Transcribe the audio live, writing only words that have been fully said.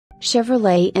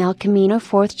Chevrolet El Camino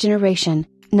Fourth Generation,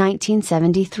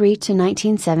 1973 to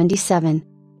 1977.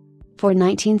 For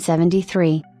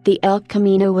 1973, the El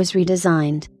Camino was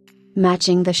redesigned.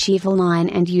 Matching the Chevrolet line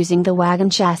and using the wagon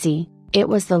chassis, it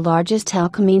was the largest El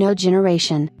Camino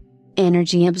generation.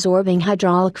 Energy-absorbing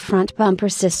hydraulic front bumper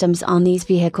systems on these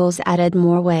vehicles added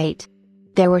more weight.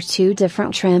 There were two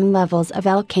different trim levels of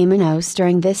El Caminos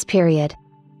during this period.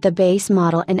 The base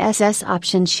model and SS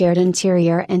option shared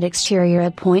interior and exterior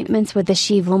appointments with the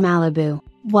Chevrolet Malibu,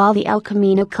 while the El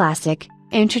Camino Classic,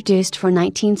 introduced for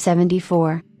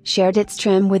 1974, shared its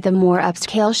trim with the more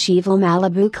upscale Chevrolet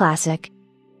Malibu Classic.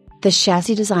 The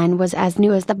chassis design was as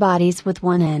new as the bodies with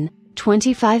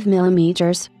 25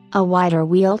 mm, a wider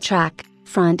wheel track,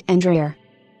 front and rear.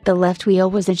 The left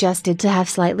wheel was adjusted to have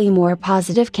slightly more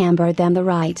positive camber than the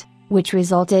right, which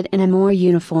resulted in a more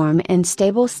uniform and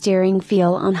stable steering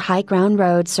feel on high-ground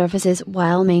road surfaces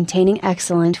while maintaining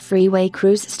excellent freeway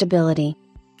cruise stability.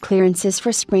 Clearances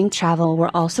for spring travel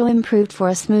were also improved for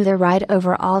a smoother ride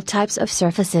over all types of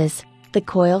surfaces. The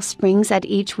coil springs at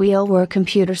each wheel were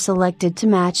computer selected to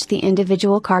match the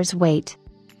individual car's weight.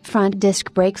 Front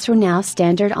disc brakes were now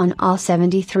standard on all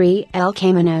 73 El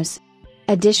Caminos.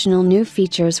 Additional new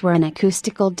features were an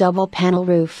acoustical double panel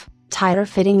roof, tighter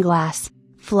fitting glass,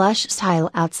 flush-style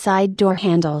outside door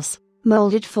handles,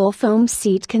 molded full foam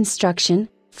seat construction,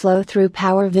 flow-through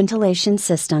power ventilation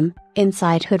system,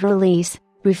 inside hood release,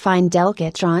 refined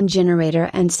Delcatron generator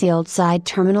and sealed side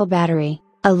terminal battery,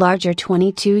 a larger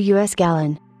 22 US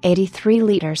gallon, 83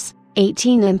 liters,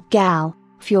 18 imp gal,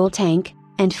 fuel tank,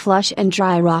 and flush and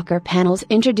dry rocker panels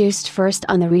introduced first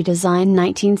on the redesigned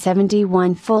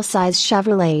 1971 full-size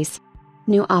Chevrolets.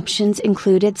 New options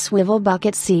included swivel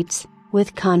bucket seats,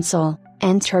 with console,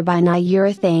 and turbine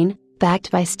urethane,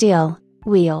 backed by steel,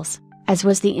 wheels, as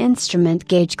was the instrument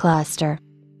gauge cluster.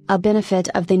 A benefit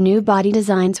of the new body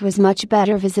designs was much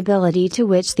better visibility, to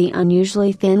which the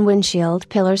unusually thin windshield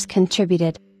pillars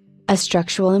contributed. A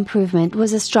structural improvement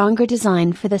was a stronger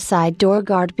design for the side door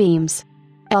guard beams.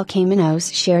 El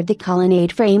Caminos shared the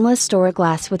colonnade frameless door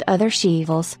glass with other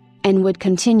Chevrolets, and would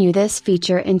continue this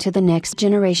feature into the next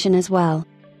generation as well.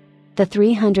 The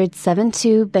 307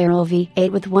 two-barrel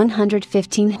V8 with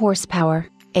 115 horsepower,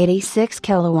 86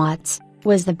 kilowatts,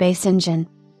 was the base engine.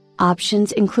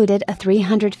 Options included a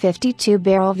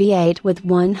 352-barrel V8 with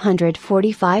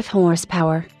 145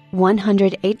 horsepower,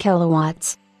 108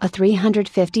 kilowatts, a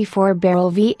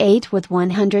 354-barrel V8 with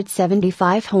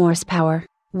 175 horsepower,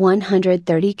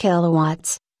 130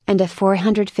 kilowatts, and a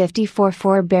 454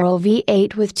 four-barrel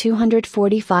V8 with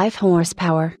 245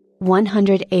 horsepower,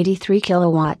 183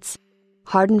 kilowatts.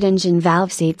 Hardened engine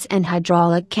valve seats and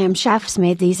hydraulic camshafts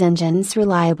made these engines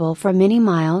reliable for many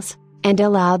miles, and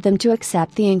allowed them to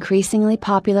accept the increasingly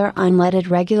popular unleaded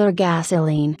regular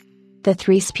gasoline. The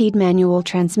 3-speed manual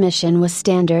transmission was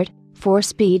standard,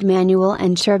 4-speed manual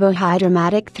and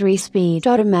turbo-hydromatic 3-speed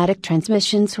automatic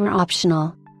transmissions were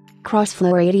optional.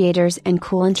 Cross-flow radiators and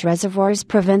coolant reservoirs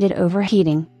prevented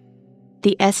overheating.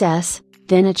 The SS,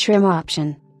 then a trim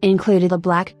option, included a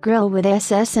black grille with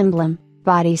SS emblem,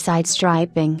 body side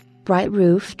striping, bright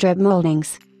roof strip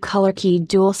moldings, color-keyed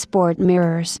dual sport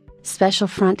mirrors, special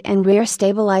front and rear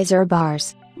stabilizer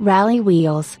bars, rally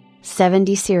wheels,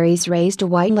 70 series raised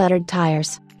white lettered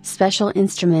tires, special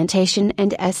instrumentation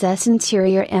and SS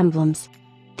interior emblems.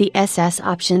 The SS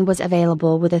option was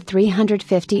available with a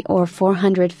 350 or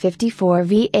 454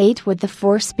 V8 with the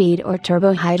 4-speed or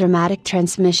turbo-hydromatic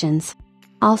transmissions.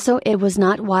 Also, it was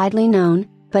not widely known,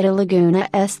 but a Laguna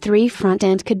S3 front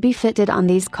end could be fitted on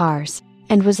these cars,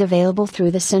 and was available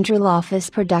through the Central Office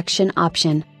Production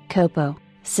Option, COPO,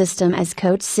 system as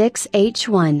Code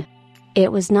 6H1.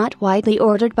 It was not widely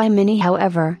ordered by many,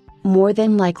 however, more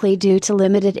than likely due to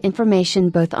limited information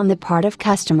both on the part of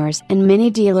customers and many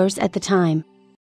dealers at the time.